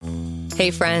Hey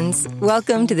friends,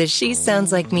 welcome to the She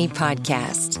Sounds Like Me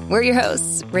podcast. We're your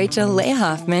hosts, Rachel Leigh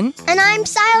Hoffman. And I'm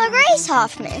Sila Grace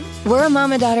Hoffman. We're a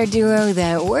mama-daughter duo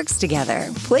that works together,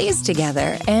 plays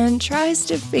together, and tries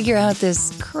to figure out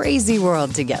this crazy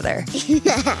world together.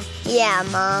 Yeah,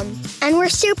 Mom. And we're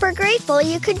super grateful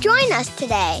you could join us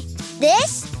today.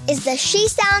 This is the She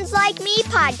Sounds Like Me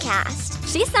podcast.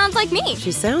 She sounds like me.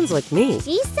 She sounds like me.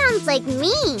 She sounds like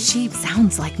me. She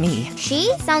sounds like me. She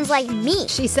sounds like me.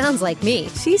 She sounds like me.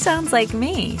 She sounds like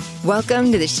me.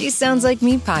 Welcome to the She Sounds Like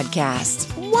Me podcast.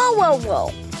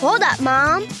 Whoa. Hold up,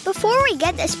 Mom. Before we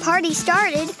get this party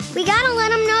started, we gotta let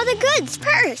them know the goods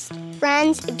first.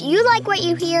 Friends, if you like what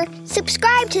you hear,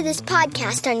 subscribe to this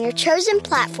podcast on your chosen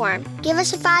platform. Give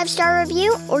us a 5-star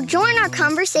review or join our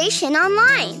conversation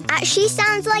online at She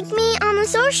Sounds Like Me on the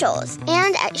socials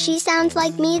and at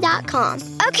SheSoundsLikeMe.com.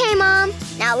 Okay, Mom,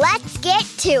 now let's get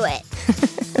to it.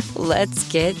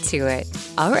 Let's get to it.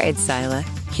 All right, Sila,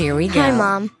 here we go. Hi,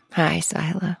 Mom. Hi,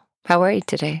 Sila. How are you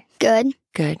today? Good?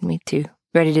 Good, me too.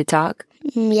 Ready to talk?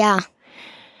 Yeah.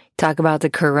 Talk about the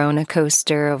Corona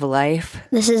coaster of life?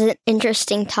 This is an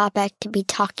interesting topic to be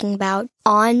talking about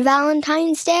on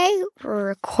Valentine's Day. We're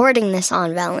recording this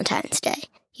on Valentine's Day.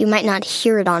 You might not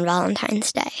hear it on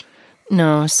Valentine's Day.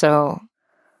 No, so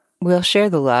we'll share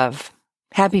the love.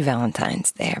 Happy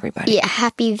Valentine's Day, everybody. Yeah,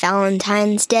 happy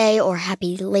Valentine's Day or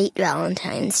happy late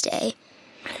Valentine's Day.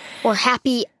 Or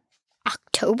happy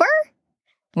October?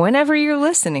 Whenever you're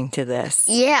listening to this.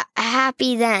 Yeah,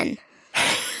 happy then.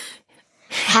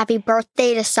 Happy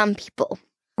birthday to some people.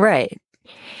 Right.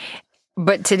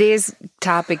 But today's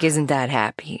topic isn't that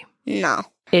happy. No.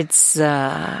 It's,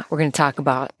 we're going to talk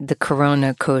about the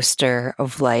Corona coaster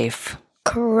of life.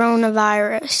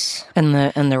 Coronavirus.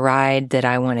 And the ride that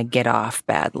I want to get off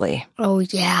badly. Oh,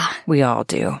 yeah. We all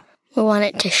do. We want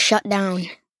it to shut down.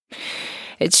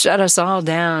 It shut us all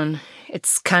down.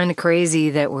 It's kind of crazy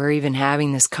that we're even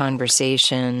having this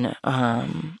conversation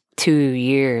 2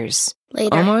 years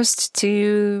Later. almost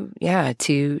to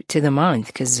the month,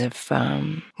 because if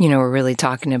we're really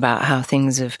talking about how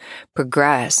things have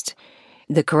progressed.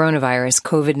 The coronavirus,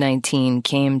 COVID-19,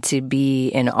 came to be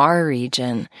in our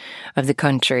region of the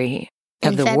country,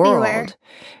 of the world.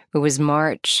 It was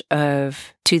March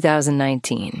of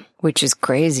 2019, which is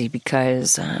crazy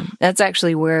because that's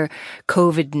actually where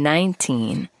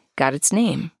COVID-19 got its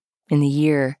name, in the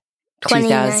year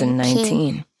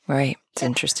 2019. Right. It's an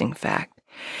interesting fact.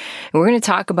 And we're going to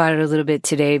talk about it a little bit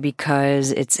today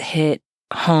because it's hit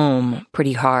home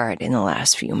pretty hard in the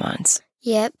last few months.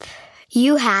 Yep.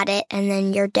 You had it, and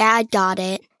then your dad got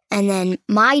it, and then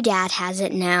my dad has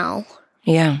it now.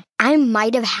 Yeah. I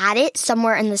might have had it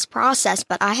somewhere in this process,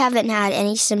 but I haven't had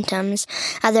any symptoms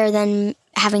other than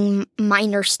having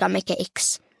minor stomach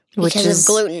aches because of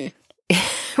gluten.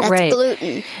 That's right.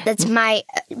 Gluten. That's my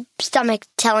stomach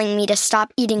telling me to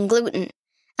stop eating gluten.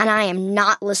 And I am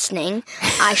not listening.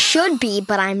 I should be,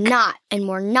 but I'm not. And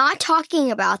we're not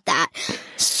talking about that.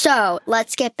 So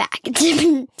let's get back to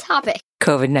the topic.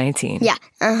 COVID-19. Yeah.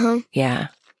 Uh-huh. Yeah.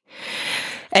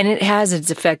 And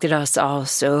it's affected us all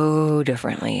so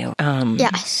differently.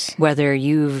 Yes. Whether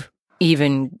you've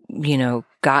even,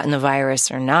 gotten the virus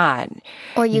or not.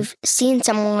 Or you've seen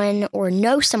someone or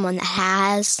know someone that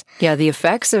has. Yeah, the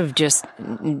effects of just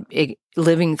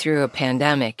living through a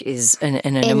pandemic is an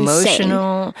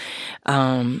emotional,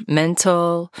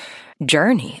 mental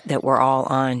journey that we're all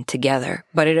on together.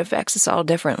 But it affects us all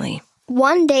differently.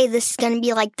 One day this is going to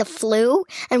be like the flu,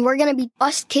 and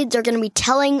us kids are going to be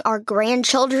telling our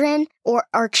grandchildren or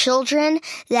our children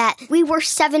that we were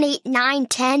 7, 8, 9,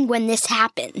 10 when this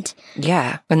happened.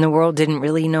 Yeah, and the world didn't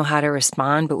really know how to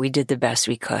respond, but we did the best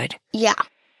we could. Yeah.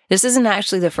 This isn't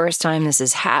actually the first time this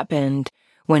has happened.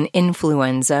 When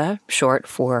influenza, short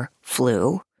for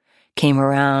flu, came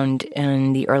around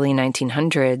in the early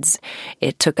 1900s,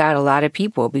 it took out a lot of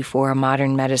people before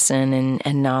modern medicine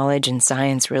and knowledge and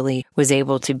science really was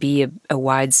able to be a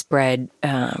widespread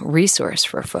resource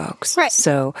for folks. Right.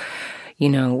 So,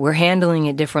 we're handling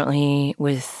it differently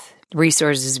with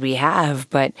resources we have,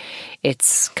 but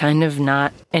it's kind of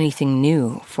not anything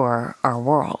new for our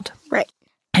world. Right.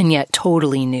 And yet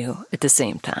totally new at the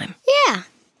same time. Yeah.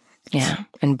 Yeah,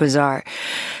 and bizarre.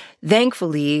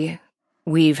 Thankfully,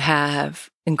 we have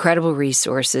incredible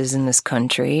resources in this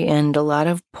country and a lot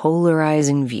of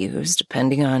polarizing views,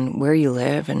 depending on where you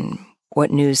live and what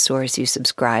news source you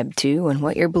subscribe to and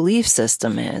what your belief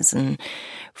system is. And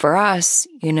for us,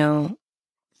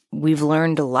 we've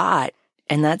learned a lot,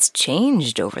 and that's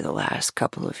changed over the last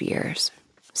couple of years.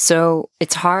 So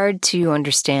it's hard to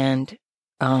understand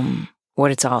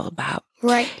what it's all about.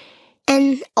 Right.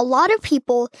 And a lot of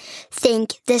people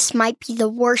think this might be the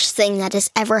worst thing that has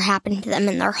ever happened to them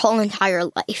in their whole entire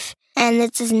life. And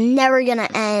this is never going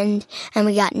to end, and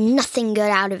we got nothing good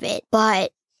out of it.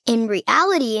 But in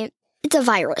reality, it's a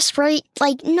virus, right?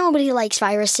 Like, nobody likes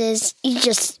viruses. You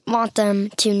just want them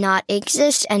to not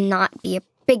exist and not be a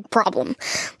big problem,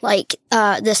 like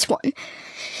this one.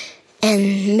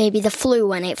 And maybe the flu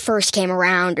when it first came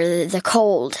around, or the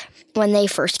cold when they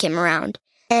first came around.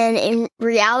 And in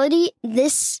reality,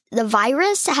 the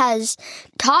virus has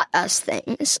taught us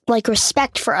things like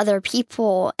respect for other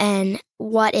people and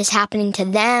what is happening to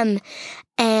them.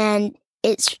 And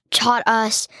it's taught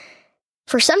us,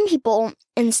 for some people,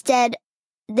 instead,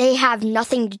 they have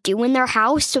nothing to do in their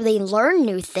house, so they learn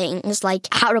new things like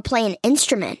how to play an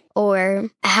instrument or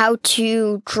how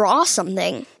to draw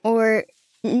something or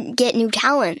get new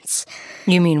talents.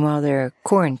 You mean while they're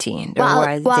quarantined or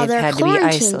while they've had to be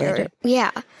isolated?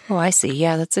 Yeah. Oh, I see.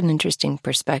 Yeah, that's an interesting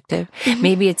perspective. Mm-hmm.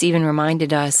 Maybe it's even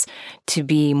reminded us to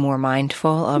be more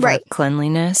mindful of our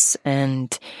cleanliness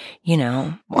and,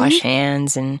 wash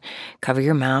hands and cover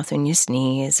your mouth when you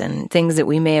sneeze and things that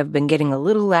we may have been getting a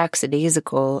little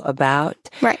lackadaisical about.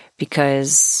 Right.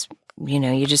 Because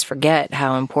you just forget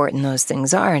how important those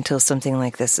things are until something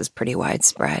like this is pretty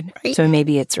widespread. Right. So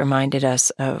maybe it's reminded us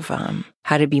of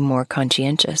how to be more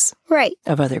conscientious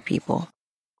of other people.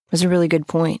 It was a really good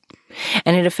point.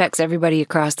 And it affects everybody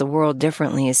across the world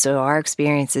differently. So our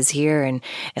experiences here in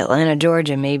Atlanta,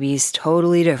 Georgia, may be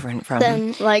totally different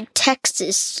from like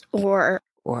Texas or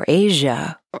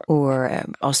Asia or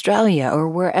Australia or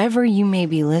wherever you may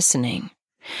be listening.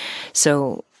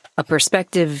 So a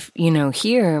perspective,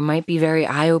 here might be very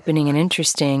eye-opening and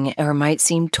interesting, or might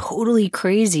seem totally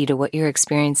crazy to what you're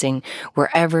experiencing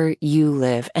wherever you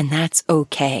live, and that's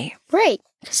okay. Right,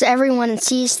 because everyone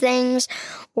sees things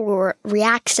or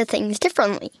reacts to things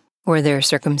differently. Or their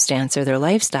circumstance or their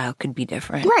lifestyle could be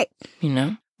different. Right.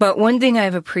 But one thing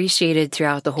I've appreciated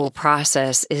throughout the whole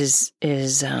process is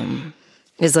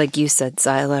like you said,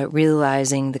 Sila,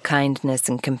 realizing the kindness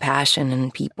and compassion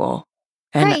in people.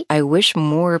 And I wish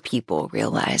more people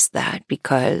realized that,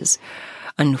 because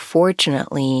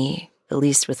unfortunately, at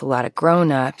least with a lot of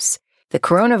grown-ups, the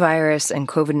coronavirus and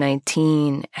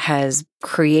COVID-19 has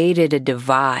created a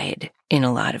divide in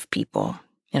a lot of people.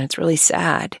 And it's really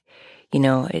sad.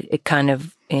 It kind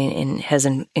of has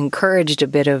encouraged a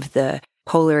bit of the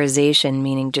polarization,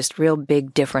 meaning just real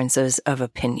big differences of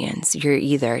opinions. You're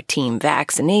either team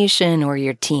vaccination or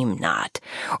you're team not,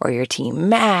 or you're team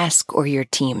mask or you're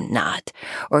team not,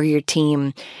 or you're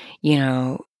team,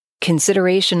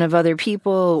 consideration of other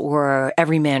people or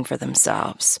every man for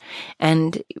themselves.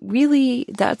 And really,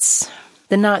 that's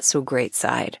the not so great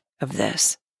side of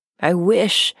this. I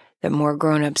wish that more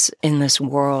grown-ups in this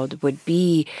world would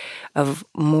be of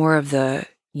more of the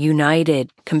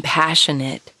united,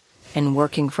 compassionate, and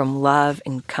working from love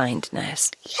and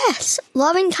kindness. Yes,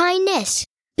 love and kindness.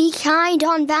 Be kind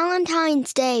on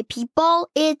Valentine's Day, people.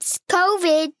 It's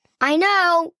COVID. I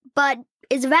know, but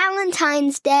it's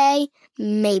Valentine's Day.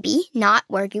 Maybe not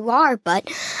where you are,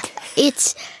 but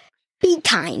it's Be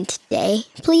Kind Day,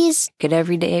 please. Could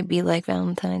every day be like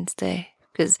Valentine's Day?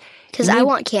 Because I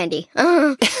want candy.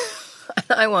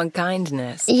 I want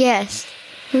kindness. Yes.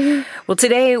 Well,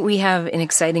 today we have an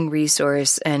exciting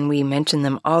resource, and we mention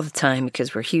them all the time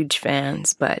because we're huge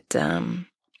fans. But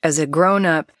as a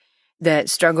grown-up that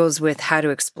struggles with how to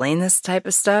explain this type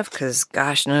of stuff, because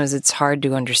gosh knows it's hard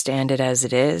to understand it as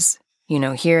it is.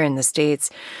 Here in the States,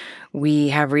 we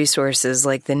have resources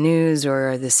like the news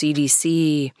or the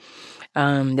CDC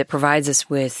that provides us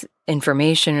with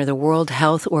information, or the World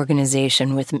Health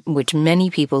Organization, which many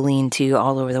people lean to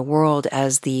all over the world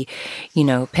as the,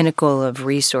 pinnacle of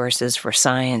resources for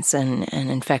science and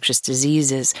infectious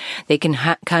diseases. They can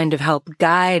kind of help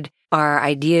guide our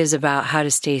ideas about how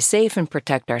to stay safe and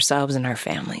protect ourselves and our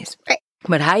families. Right.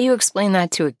 But how you explain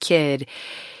that to a kid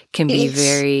can be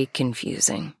very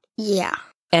confusing. Yeah.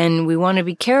 And we want to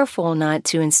be careful not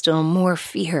to instill more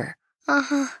fear.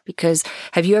 Uh-huh. Because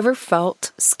have you ever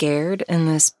felt scared in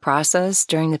this process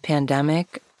during the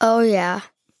pandemic? Oh, yeah.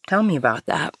 Tell me about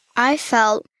that. I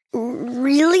felt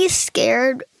really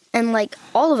scared, and like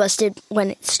all of us did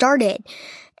when it started.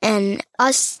 And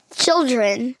us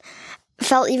children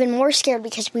felt even more scared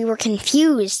because we were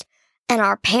confused, and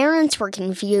our parents were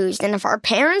confused. And if our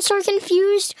parents are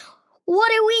confused, what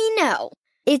do we know?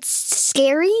 It's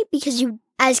scary because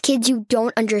as kids, you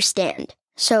don't understand.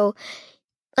 So,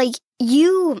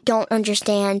 you don't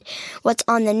understand what's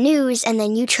on the news, and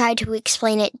then you try to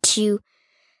explain it to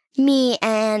me,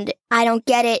 and I don't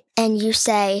get it, and you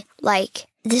say,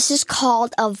 this is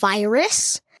called a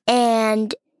virus,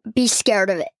 and be scared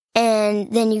of it. And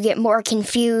then you get more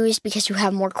confused because you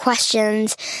have more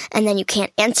questions, and then you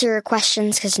can't answer your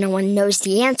questions because no one knows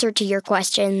the answer to your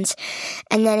questions.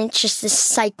 And then it's just this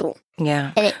cycle.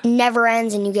 Yeah. And it never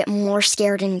ends, and you get more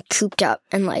scared and cooped up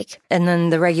and And then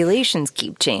the regulations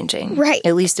keep changing. Right.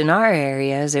 At least in our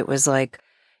areas, it was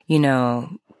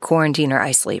quarantine or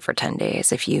isolate for 10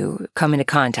 days if you come into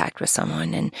contact with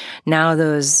someone. And now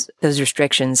those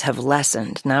restrictions have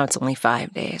lessened. Now it's only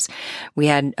 5 days. We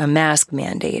had a mask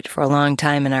mandate for a long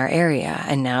time in our area,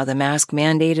 and now the mask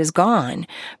mandate is gone.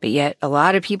 But yet a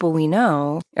lot of people we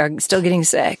know are still getting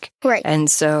sick. Right. And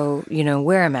so,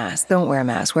 wear a mask, don't wear a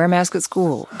mask, wear a mask at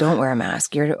school, don't wear a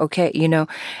mask, you're okay,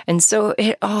 And so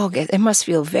it must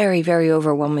feel very, very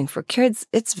overwhelming for kids.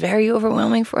 It's very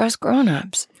overwhelming for us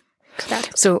grown-ups.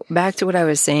 Exactly. So back to what I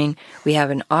was saying, we have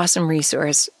an awesome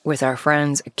resource with our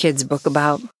friends, a kid's book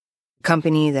about,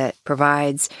 company that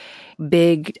provides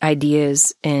big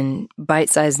ideas in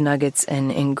bite-sized nuggets and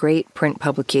in great print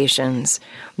publications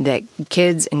that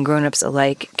kids and grown-ups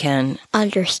alike can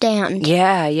understand.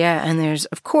 Yeah. And there's,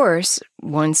 of course,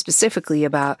 one specifically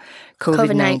about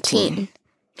COVID-19.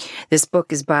 This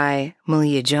book is by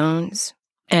Malia Jones,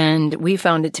 and we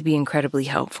found it to be incredibly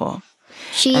helpful.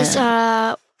 She's,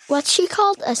 what's she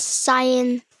called?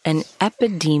 An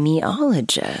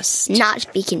epidemiologist. Not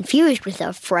to be confused with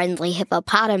a friendly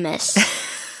hippopotamus.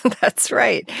 That's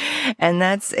right. And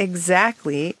that's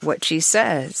exactly what she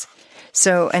says.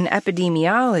 So an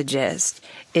epidemiologist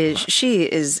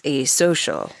is a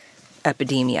social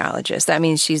epidemiologist. That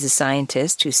means she's a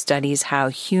scientist who studies how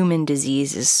human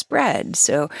disease is spread.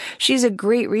 So she's a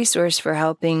great resource for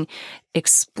helping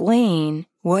explain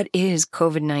what is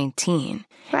COVID-19.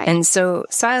 Right. And so,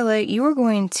 Sila, you were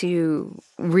going to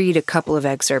read a couple of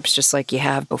excerpts, just like you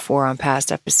have before on past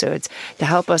episodes, to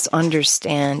help us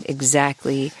understand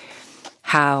exactly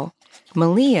how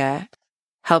Malia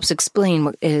helps explain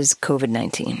what is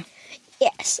COVID-19.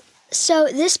 Yes. So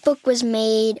this book was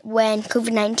made when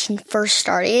COVID-19 first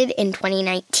started in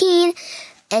 2019,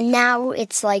 and now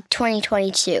it's like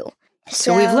 2022.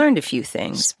 So we've learned a few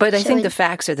things, but I think the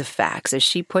facts are the facts as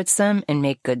she puts them and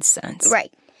make good sense.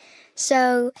 Right.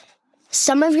 So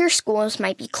some of your schools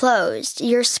might be closed,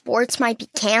 your sports might be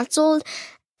canceled,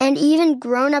 and even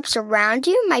grown-ups around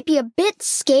you might be a bit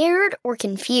scared or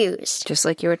confused. Just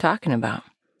like you were talking about.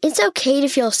 It's okay to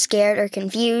feel scared or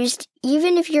confused,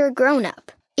 even if you're a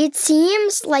grown-up. It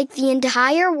seems like the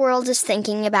entire world is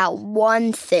thinking about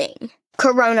one thing: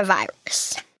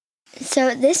 coronavirus.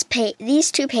 So these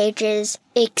 2 pages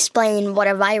explain what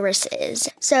a virus is.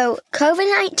 So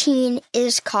COVID-19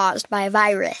 is caused by a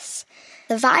virus.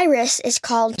 The virus is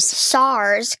called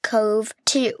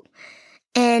SARS-CoV-2,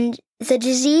 and the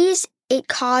disease it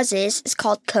causes is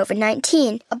called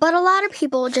COVID-19, but a lot of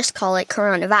people just call it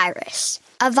coronavirus.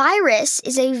 A virus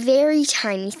is a very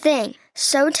tiny thing,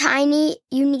 so tiny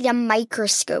you need a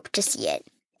microscope to see it.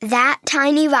 That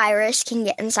tiny virus can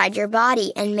get inside your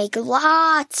body and make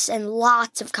lots and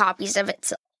lots of copies of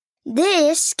itself.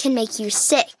 This can make you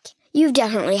sick. You've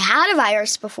definitely had a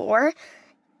virus before.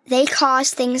 They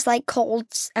cause things like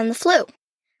colds and the flu.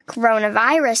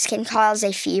 Coronavirus can cause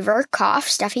a fever, cough,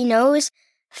 stuffy nose,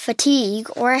 fatigue,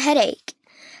 or a headache.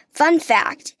 Fun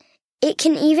fact, it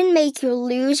can even make you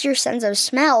lose your sense of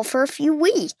smell for a few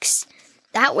weeks.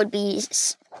 That would be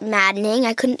maddening.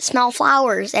 I couldn't smell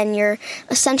flowers and your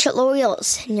essential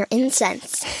oils and your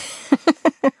incense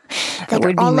that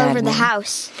are all over the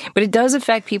house. But it does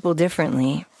affect people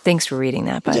differently. Thanks for reading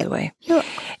that, by the way. Yeah.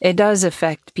 It does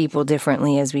affect people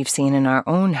differently, as we've seen in our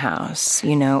own house.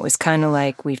 It was kind of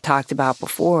like we've talked about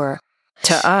before.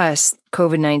 To us,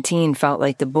 COVID-19 felt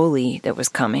like the bully that was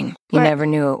coming. You never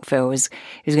knew if it was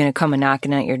going to come and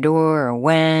knocking at your door or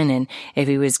when, and if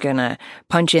he was going to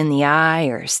punch you in the eye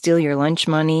or steal your lunch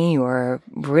money or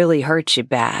really hurt you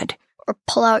bad. Or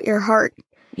pull out your heart.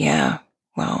 Yeah.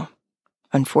 Well,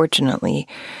 unfortunately,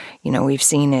 we've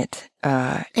seen it.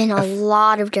 In a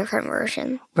lot of different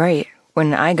versions. Right.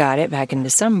 When I got it back in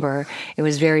December, it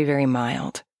was very, very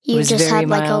mild. You just had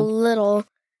like a little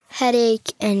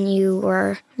headache and you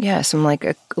were... Yes, I'm like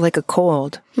a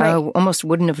cold. Right. I almost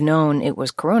wouldn't have known it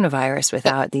was coronavirus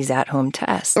without these at-home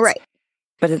tests. Right.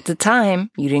 But at the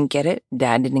time, you didn't get it,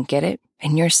 Dad didn't get it,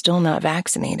 and you're still not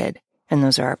vaccinated. And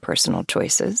those are our personal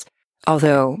choices.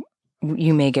 Although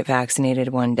you may get vaccinated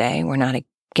one day. We're not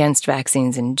against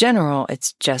vaccines in general.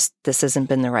 It's just this hasn't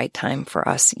been the right time for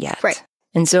us yet. Right.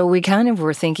 And so we kind of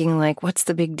were thinking like, what's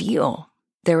the big deal?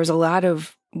 There was a lot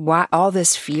of all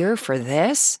this fear for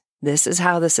this. This is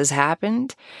how this has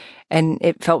happened. And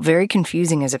it felt very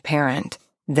confusing as a parent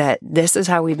that this is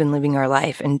how we've been living our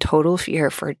life in total fear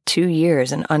for 2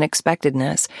 years and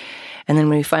unexpectedness. And then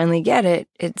when we finally get it,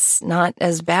 it's not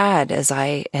as bad as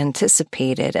I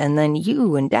anticipated. And then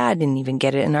you and Dad didn't even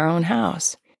get it in our own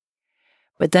house.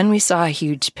 But then we saw a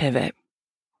huge pivot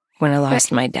when I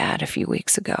lost my dad a few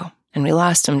weeks ago. And we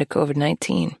lost him to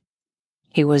COVID-19.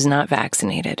 He was not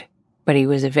vaccinated, but he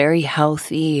was a very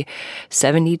healthy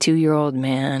 72-year-old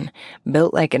man,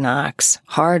 built like an ox,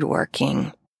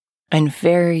 hardworking, and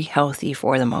very healthy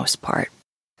for the most part.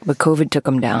 But COVID took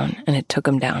him down, and it took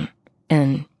him down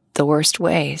in the worst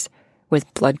ways,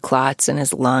 with blood clots in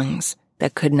his lungs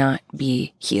that could not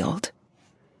be healed.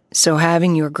 So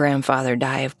having your grandfather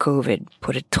die of COVID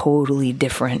put a totally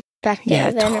different,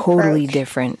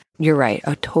 you're right,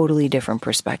 a totally different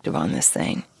perspective on this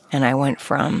thing. And I went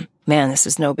from, man, this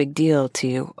is no big deal,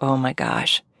 to, oh my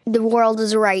gosh. The world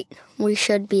is right. We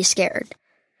should be scared.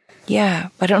 Yeah,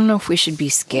 but I don't know if we should be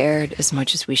scared as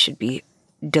much as we should be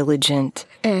diligent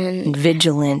and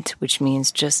vigilant, which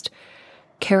means just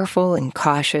careful and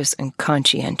cautious and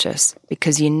conscientious,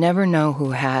 because you never know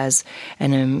who has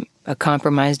a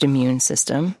compromised immune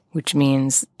system, which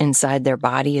means inside their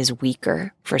body is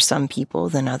weaker for some people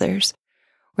than others,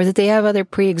 or that they have other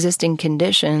pre-existing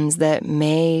conditions that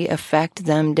may affect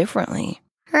them differently.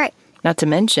 Right. Not to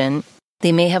mention,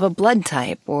 they may have a blood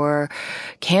type or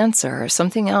cancer or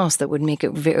something else that would make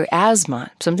it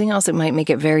asthma, something else that might make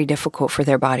it very difficult for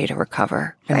their body to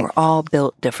recover. And Right. We're all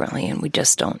built differently, and we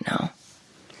just don't know.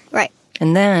 Right.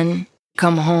 And then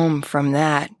come home from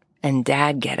that and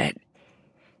Dad get it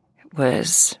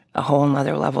was a whole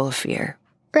nother level of fear.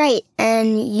 Right.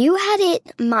 And you had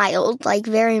it mild, like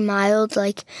very mild.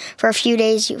 Like for a few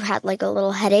days you had like a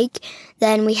little headache.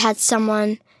 Then we had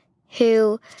someone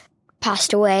who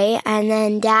passed away, and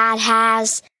then Dad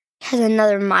has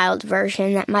another mild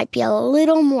version that might be a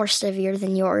little more severe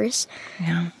than yours.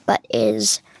 Yeah. But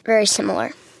is very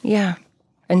similar. Yeah.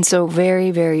 And so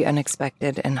very, very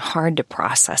unexpected and hard to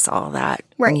process all that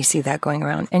when you see that going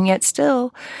around. And yet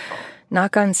still,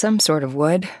 knock on some sort of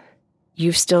wood,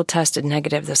 you've still tested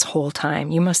negative this whole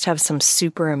time. You must have some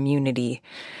super immunity,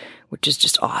 which is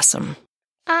just awesome.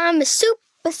 I'm a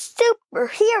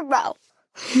superhero.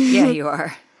 Yeah, you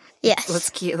are. Yes.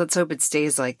 Let's hope it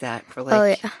stays like that for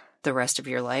the rest of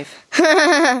your life.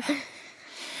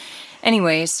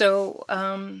 Anyway, so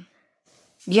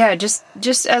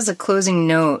just as a closing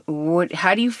note,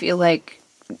 how do you feel like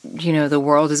the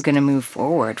world is going to move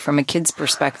forward from a kid's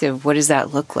perspective? What does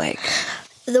that look like?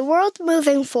 The world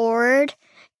moving forward,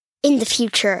 in the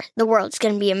future, the world's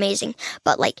going to be amazing.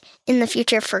 But like in the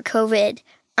future for COVID,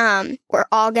 we're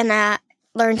all going to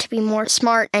learn to be more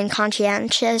smart and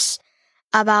conscientious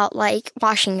about like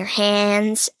washing your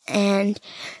hands and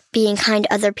being kind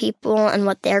to other people and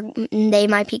what they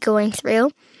might be going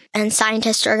through. And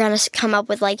scientists are going to come up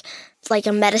with like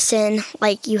a medicine,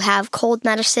 like you have cold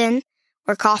medicine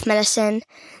or cough medicine.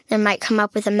 They might come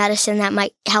up with a medicine that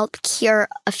might help cure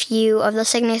a few of the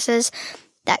sicknesses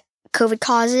that COVID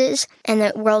causes, and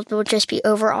the world will just be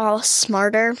overall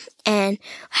smarter and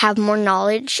have more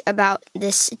knowledge about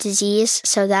this disease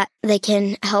so that they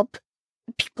can help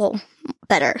people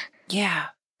better. Yeah,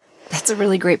 that's a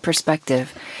really great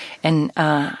perspective. And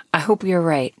I hope you're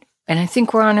right. And I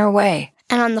think we're on our way.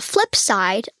 And on the flip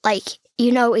side,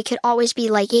 it could always be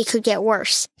like it could get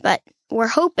worse, but we're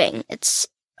hoping it's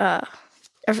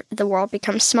the world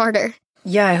becomes smarter.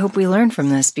 Yeah, I hope we learn from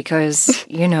this because,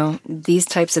 these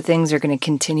types of things are going to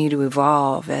continue to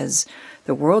evolve as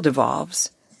the world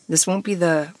evolves. This won't be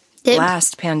the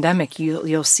last pandemic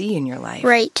you'll see in your life.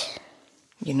 Right.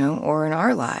 Or in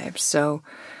our lives. So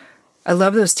I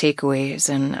love those takeaways,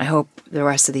 and I hope the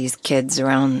rest of these kids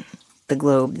around the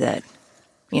globe that,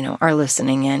 are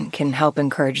listening in can help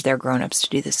encourage their grown-ups to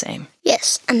do the same.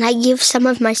 Yes, and I give some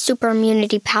of my super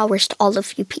immunity powers to all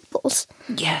of you peoples.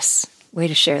 Yes. Way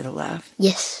to share the love.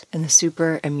 Yes. And the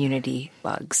super immunity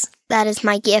bugs. That is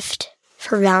my gift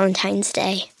for Valentine's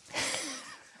Day.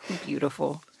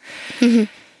 Beautiful. All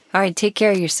right, take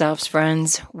care of yourselves,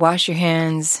 friends. Wash your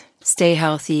hands. Stay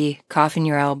healthy. Cough in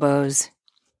your elbows.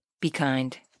 Be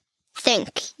kind.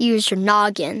 Think. Use your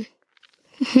noggin.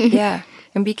 Yeah.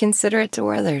 And be considerate to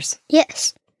others.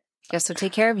 Yes. Yeah, so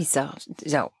take care of yourselves.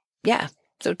 So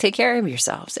take care of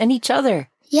yourselves and each other.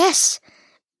 Yes.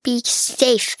 Be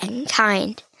safe and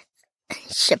kind. And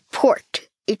support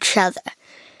each other.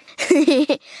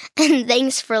 And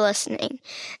thanks for listening.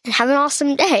 And have an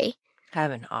awesome day.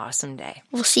 Have an awesome day.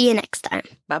 We'll see you next time.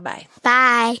 Bye-bye.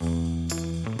 Bye.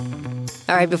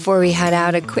 All right, before we head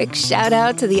out, a quick shout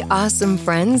out to the awesome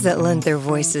friends that lent their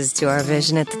voices to our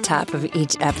vision at the top of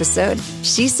each episode.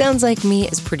 She Sounds Like Me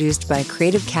is produced by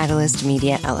Creative Catalyst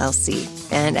Media, LLC.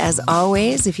 And as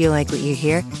always, if you like what you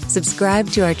hear, subscribe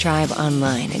to our tribe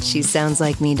online at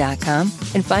shesoundslikeme.com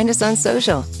and find us on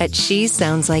social at She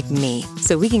Sounds Like Me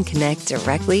so we can connect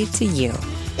directly to you.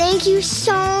 Thank you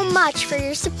so much for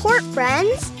your support,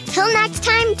 friends. Till next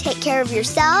time, take care of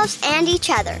yourselves and each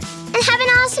other. And have an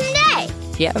awesome day.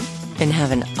 Yep, and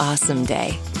have an awesome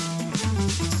day.